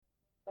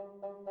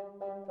Welcome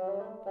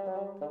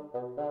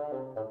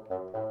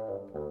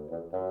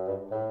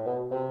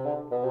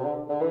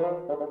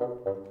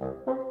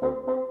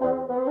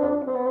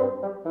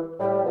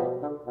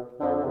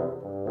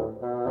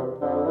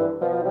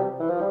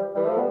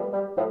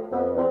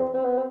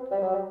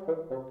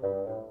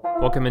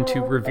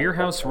into Revere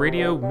House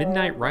Radio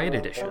Midnight Riot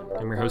Edition.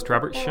 I'm your host,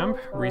 Robert Schump,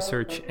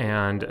 Research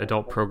and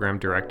Adult Program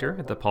Director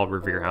at the Paul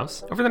Revere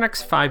House. Over the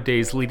next 5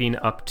 days leading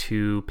up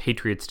to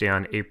Patriots Day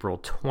on April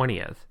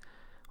 20th,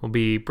 we'll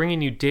be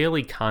bringing you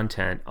daily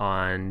content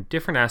on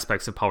different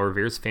aspects of Paul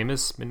Revere's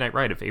famous Midnight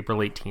Riot of April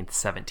 18th,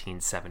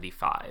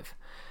 1775.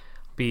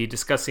 We'll be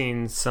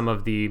discussing some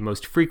of the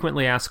most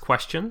frequently asked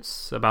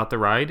questions about the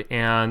ride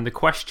and the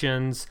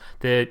questions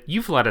that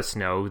you've let us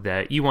know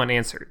that you want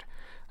answered.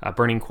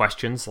 Burning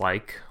questions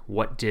like,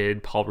 what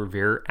did Paul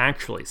Revere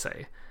actually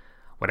say?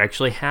 What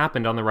actually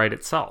happened on the ride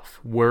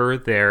itself? Were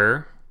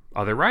there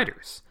other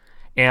riders?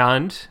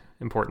 And,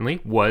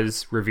 importantly,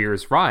 was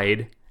Revere's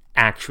ride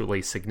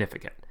actually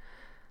significant?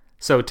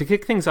 So to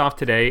kick things off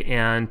today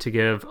and to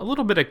give a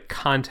little bit of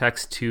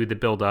context to the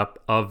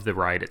build-up of the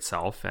ride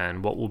itself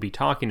and what we'll be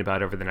talking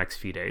about over the next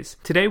few days,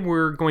 today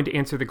we're going to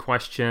answer the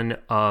question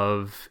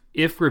of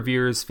if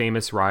Revere's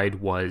famous ride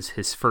was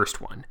his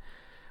first one,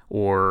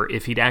 or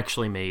if he'd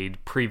actually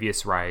made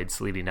previous rides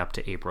leading up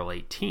to April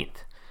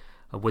 18th.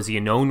 Was he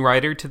a known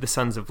rider to the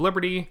Sons of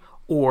Liberty,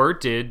 or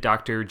did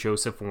Dr.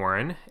 Joseph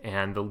Warren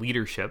and the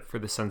leadership for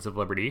the Sons of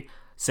Liberty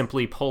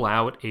simply pull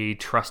out a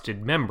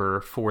trusted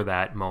member for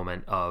that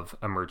moment of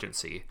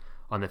emergency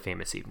on the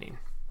famous evening?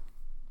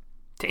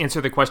 To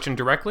answer the question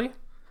directly,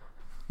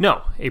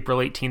 no, April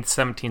 18th,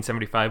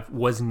 1775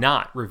 was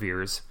not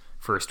Revere's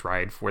first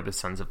ride for the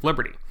Sons of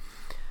Liberty.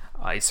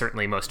 He's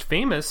certainly most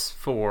famous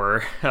for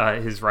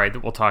his ride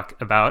that we'll talk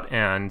about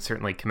and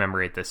certainly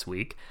commemorate this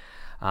week.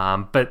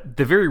 But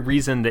the very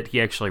reason that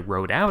he actually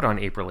rode out on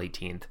April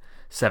 18th,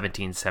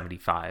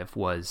 1775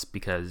 was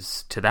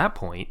because to that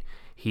point,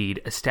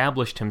 he'd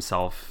established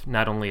himself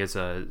not only as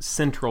a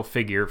central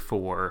figure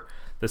for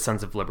the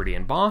Sons of Liberty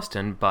in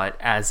Boston, but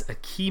as a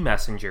key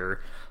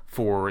messenger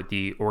for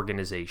the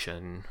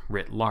organization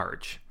writ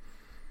large.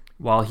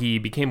 While he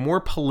became more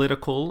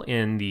political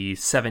in the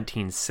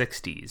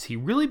 1760s, he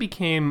really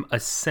became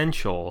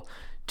essential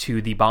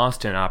to the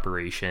Boston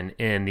operation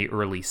in the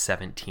early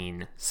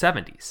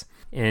 1770s.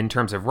 In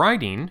terms of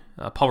riding,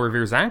 Paul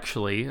Revere's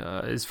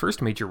his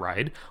first major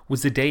ride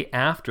was the day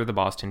after the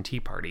Boston Tea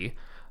Party,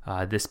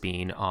 this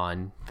being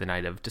on the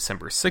night of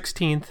December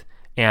 16th,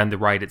 and the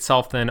ride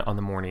itself then on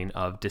the morning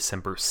of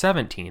December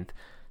 17th,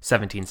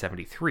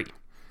 1773.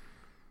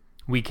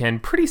 We can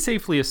pretty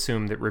safely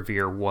assume that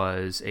Revere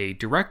was a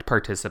direct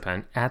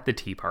participant at the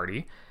Tea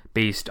Party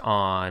based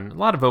on a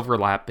lot of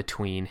overlap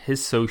between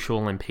his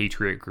social and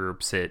patriot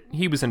groups that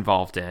he was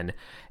involved in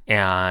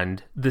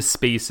and the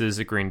spaces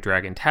at Green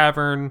Dragon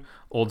Tavern,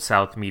 Old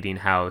South Meeting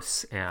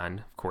House, and,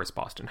 of course,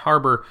 Boston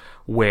Harbor,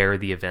 where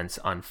the events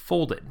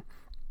unfolded.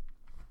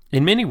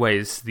 In many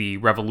ways, the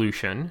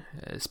revolution,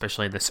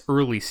 especially in this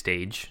early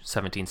stage,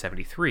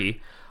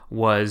 1773,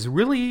 was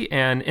really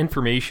an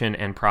information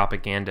and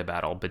propaganda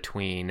battle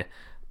between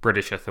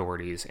British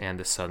authorities and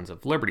the Sons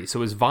of Liberty. So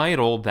it was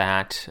vital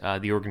that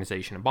the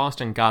organization in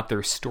Boston got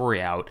their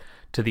story out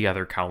to the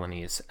other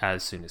colonies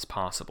as soon as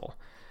possible.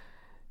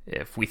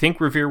 If we think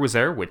Revere was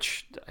there,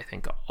 which I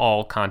think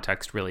all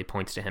context really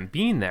points to him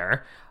being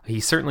there,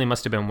 he certainly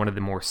must have been one of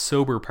the more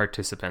sober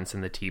participants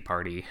in the Tea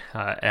Party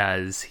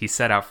as he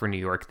set out for New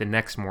York the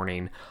next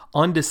morning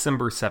on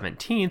December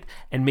 17th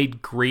and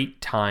made great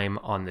time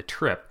on the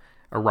trip,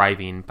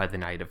 arriving by the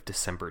night of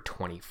December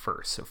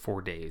 21st, so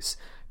 4 days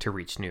to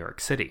reach New York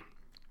City.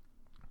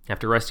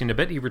 After resting a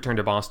bit, he returned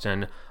to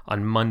Boston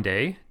on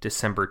Monday,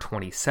 December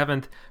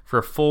 27th, for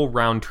a full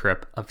round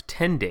trip of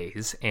 10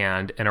 days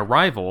and an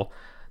arrival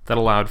that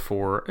allowed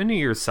for a New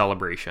Year's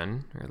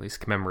celebration, or at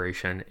least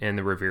commemoration, in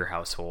the Revere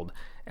household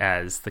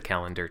as the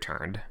calendar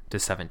turned to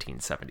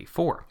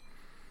 1774.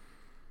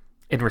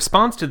 In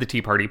response to the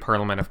Tea Party,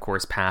 Parliament, of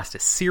course, passed a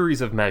series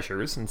of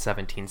measures in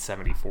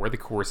 1774, the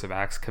Coercive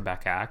Acts,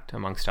 Quebec Act,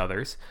 amongst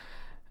others.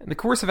 And the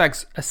Coercive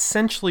Acts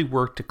essentially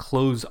worked to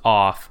close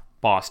off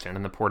Boston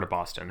and the Port of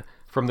Boston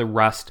from the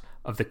rest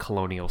of the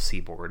colonial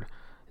seaboard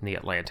in the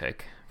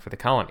Atlantic for the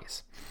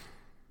colonies.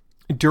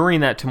 During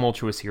that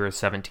tumultuous year of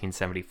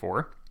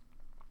 1774,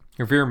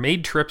 Revere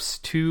made trips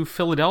to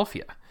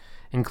Philadelphia,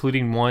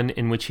 including one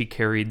in which he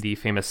carried the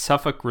famous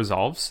Suffolk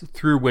Resolves,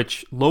 through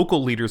which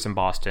local leaders in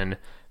Boston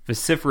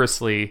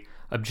vociferously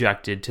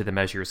objected to the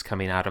measures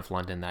coming out of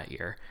London that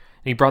year.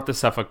 And he brought the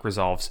Suffolk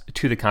Resolves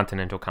to the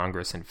Continental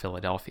Congress in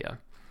Philadelphia.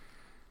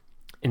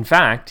 In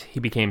fact, he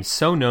became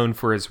so known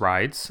for his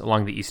rides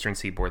along the eastern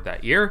seaboard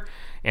that year,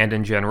 and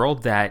in general,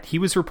 that he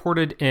was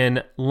reported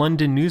in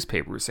London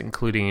newspapers,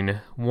 including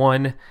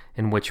one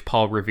in which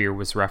Paul Revere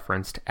was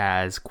referenced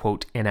as,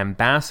 quote, an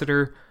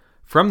ambassador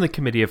from the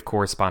Committee of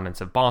Correspondence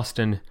of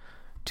Boston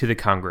to the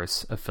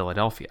Congress of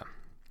Philadelphia.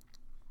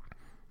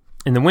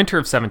 In the winter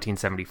of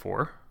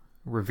 1774,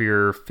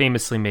 Revere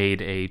famously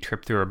made a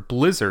trip through a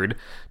blizzard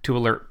to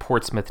alert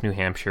Portsmouth, New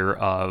Hampshire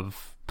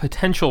of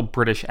potential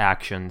British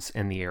actions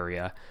in the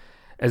area,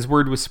 as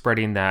word was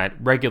spreading that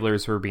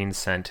regulars were being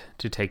sent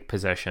to take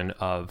possession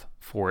of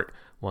Fort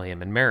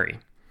William and Mary.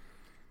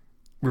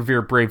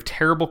 Revere braved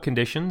terrible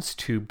conditions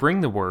to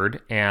bring the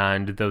word,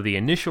 and though the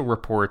initial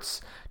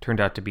reports turned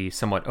out to be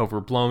somewhat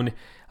overblown,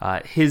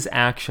 his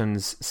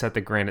actions set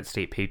the Granite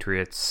State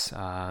Patriots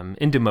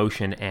into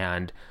motion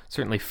and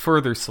certainly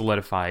further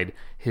solidified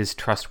his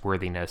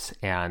trustworthiness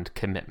and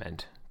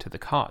commitment to the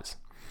cause.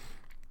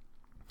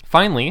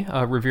 Finally,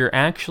 Revere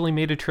actually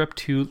made a trip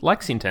to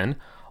Lexington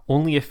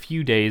only a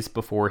few days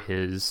before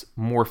his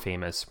more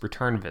famous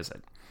return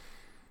visit.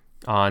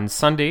 On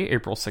Sunday,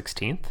 April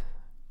 16th,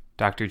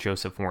 Dr.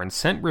 Joseph Warren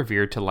sent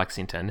Revere to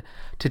Lexington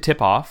to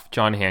tip off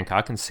John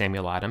Hancock and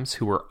Samuel Adams,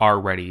 who were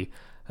already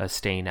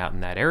staying out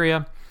in that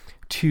area,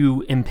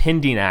 to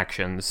impending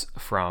actions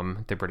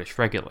from the British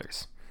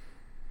regulars.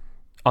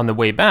 On the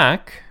way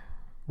back,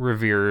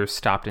 Revere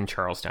stopped in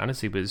Charlestown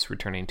as he was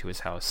returning to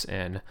his house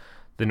in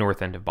the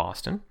north end of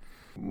Boston.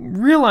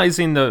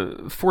 Realizing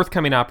the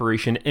forthcoming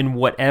operation, in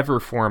whatever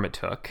form it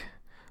took,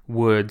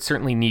 would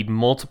certainly need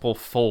multiple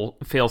full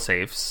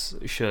fail-safes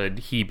should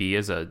he be,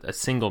 as a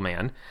single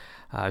man,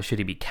 should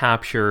he be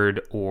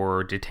captured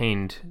or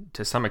detained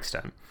to some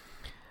extent.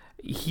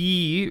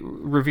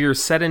 Revere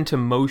set into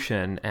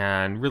motion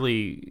and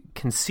really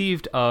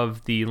conceived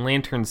of the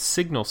lantern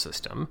signal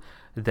system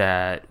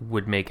that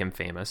would make him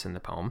famous in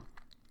the poem,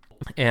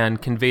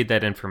 and conveyed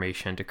that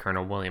information to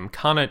Colonel William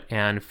Connaught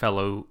and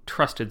fellow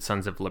trusted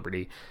Sons of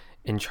Liberty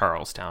in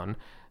Charlestown,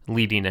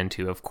 leading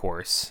into, of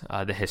course,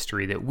 the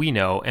history that we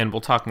know, and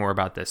we'll talk more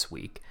about this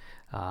week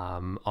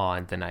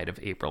on the night of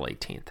April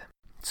 18th.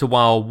 So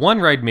while one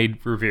ride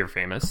made Revere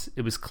famous,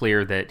 it was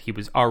clear that he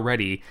was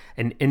already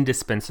an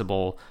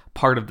indispensable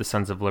part of the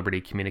Sons of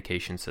Liberty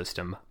communication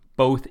system,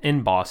 both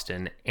in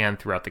Boston and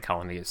throughout the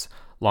colonies,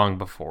 long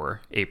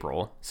before April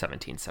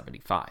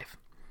 1775.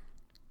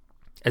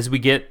 As we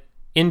get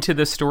into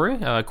this story,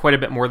 quite a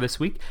bit more this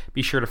week,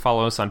 be sure to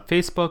follow us on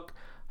Facebook,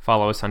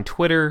 follow us on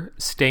Twitter,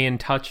 stay in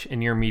touch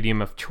in your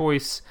medium of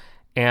choice,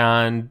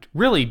 and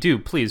really do,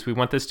 please, we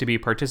want this to be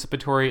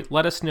participatory.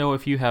 Let us know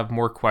if you have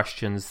more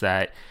questions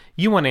that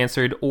you want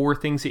answered or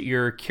things that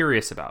you're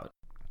curious about.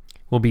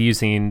 We'll be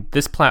using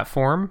this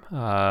platform,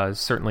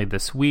 certainly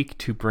this week,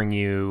 to bring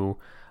you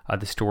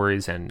the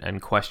stories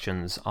and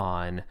questions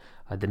on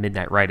the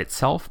Midnight Ride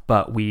itself,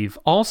 but we've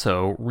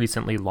also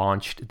recently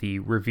launched the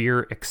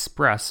Revere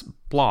Express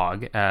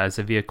blog as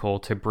a vehicle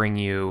to bring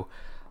you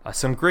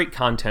some great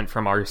content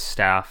from our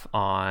staff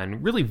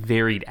on really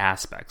varied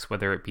aspects,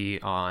 whether it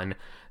be on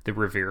the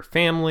Revere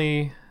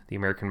family, the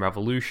American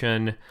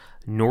Revolution,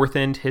 North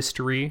End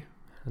history,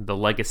 the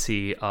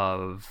legacy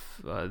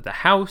of the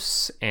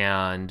house,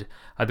 and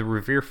the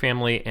Revere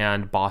family,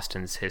 and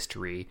Boston's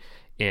history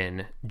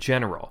in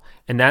general.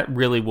 And that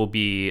really will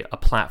be a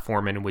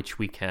platform in which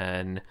we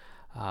can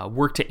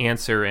work to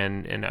answer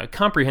in a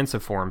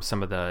comprehensive form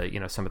some of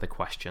the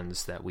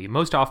questions that we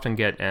most often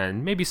get,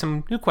 and maybe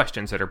some new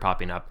questions that are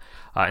popping up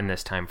in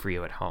this time for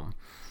you at home.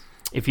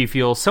 If you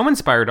feel so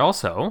inspired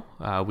also,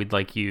 we'd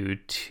like you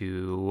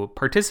to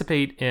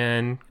participate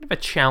in kind of a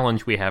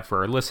challenge we have for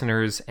our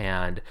listeners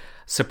and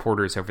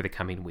supporters over the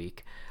coming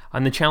week.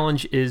 And the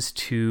challenge is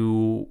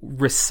to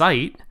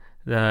recite,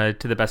 to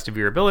the best of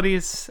your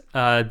abilities,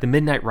 the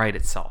Midnight Ride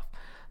itself.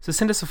 So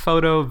send us a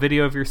photo,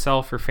 video of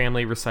yourself or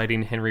family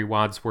reciting Henry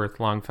Wadsworth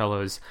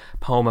Longfellow's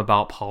poem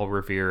about Paul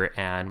Revere,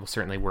 and we'll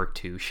certainly work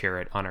to share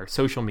it on our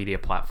social media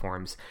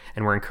platforms.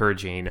 And we're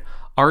encouraging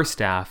our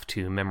staff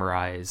to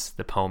memorize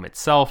the poem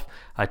itself,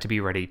 to be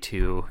ready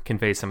to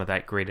convey some of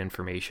that great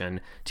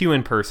information to you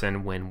in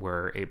person when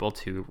we're able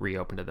to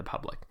reopen to the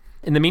public.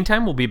 In the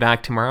meantime, we'll be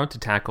back tomorrow to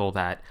tackle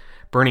that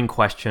burning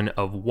question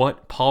of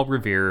what Paul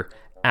Revere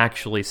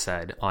actually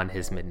said on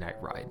his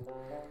Midnight Ride.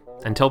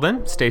 Until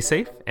then, stay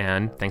safe,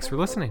 and thanks for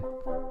listening.